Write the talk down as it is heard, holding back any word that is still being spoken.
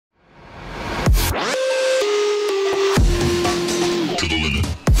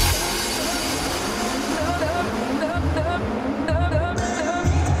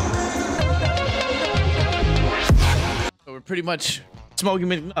pretty much Smoky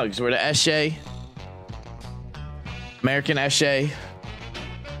McNugs. We're the SJ. American SJ.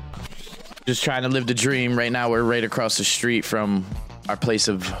 Just trying to live the dream. Right now, we're right across the street from our place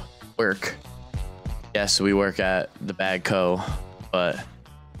of work. Yes, we work at the Bag Co. But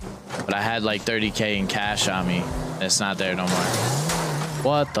I had like 30K in cash on me. And it's not there no more.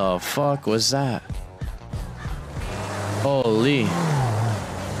 What the fuck was that? Holy.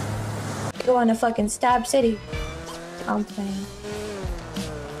 Go on to fucking Stab City. I'm playing.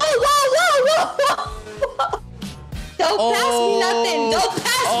 Oh, whoa, whoa, whoa, whoa, whoa. Don't pass me nothing. Don't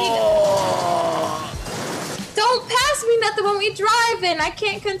pass me. Don't pass me nothing when we driving. I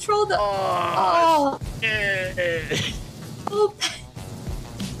can't control the. Oh.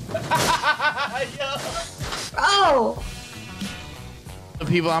 Oh. Bro. The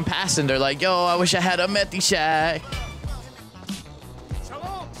people I'm passing, they're like, yo, I wish I had a Methi Shack.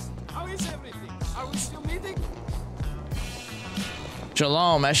 Shalom. How is everything? Are we still meeting?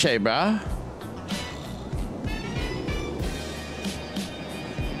 Shalom, Eshe, brah.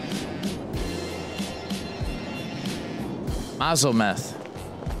 Mazel meth.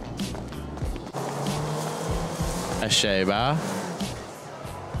 Eshe, brah.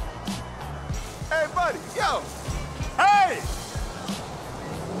 Hey, buddy. Yo. Hey.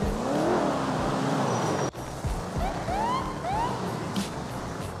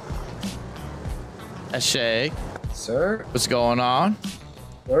 Eshe, Sir? what's going on?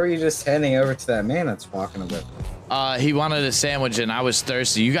 What were you just handing over to that man that's walking away? He wanted a sandwich and I was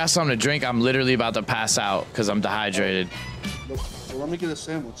thirsty. You got something to drink? I'm literally about to pass out because I'm dehydrated. So let me get a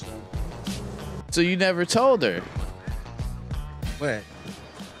sandwich then. So you never told her? What?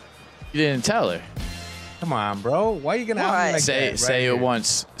 You didn't tell her? Come on, bro. Why are you gonna have me like say that? say right it here?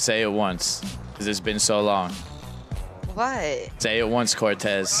 once. Say it once. Because it's been so long. What? Say it once,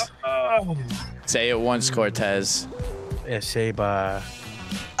 Cortez. Say it once, Cortez. Yeah, Sheba.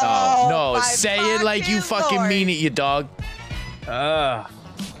 Oh, no, my say it like you fucking Lord. mean it, you dog. I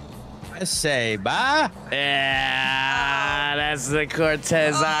say bye. Yeah, that's the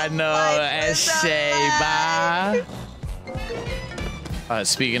Cortez I know. life is Sheba.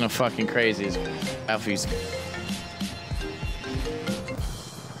 Speaking of fucking crazies,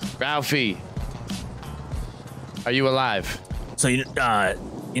 Ralphie, are you alive? So you know that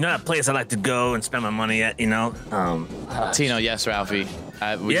place I like to go and spend my money at, you know? Tino, yes, Ralphie.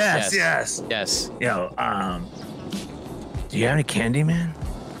 Yes. Yo, do you have any candy, man?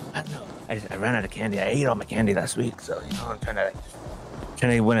 I don't know. I ran out of candy. I ate all my candy last week, so you know I'm trying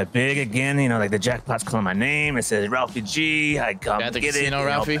to win it big again. You know, like the jackpot's calling my name. It says Ralphie G. I come At the get casino, it.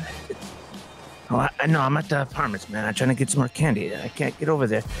 Ralphie? Oh, I know. I'm at the apartments, man. I'm trying to get some more candy. I can't get over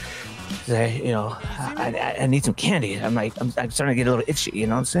there. I need some candy. I'm starting to get a little itchy. You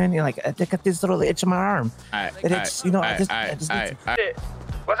know what I'm saying? You're like, I got this little itch in my arm. All right. What's up, is that?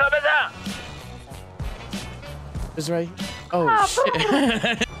 Is right? Oh,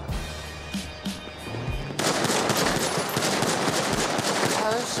 shit.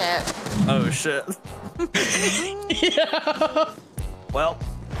 Oh shit. Oh shit. Yeah. Well,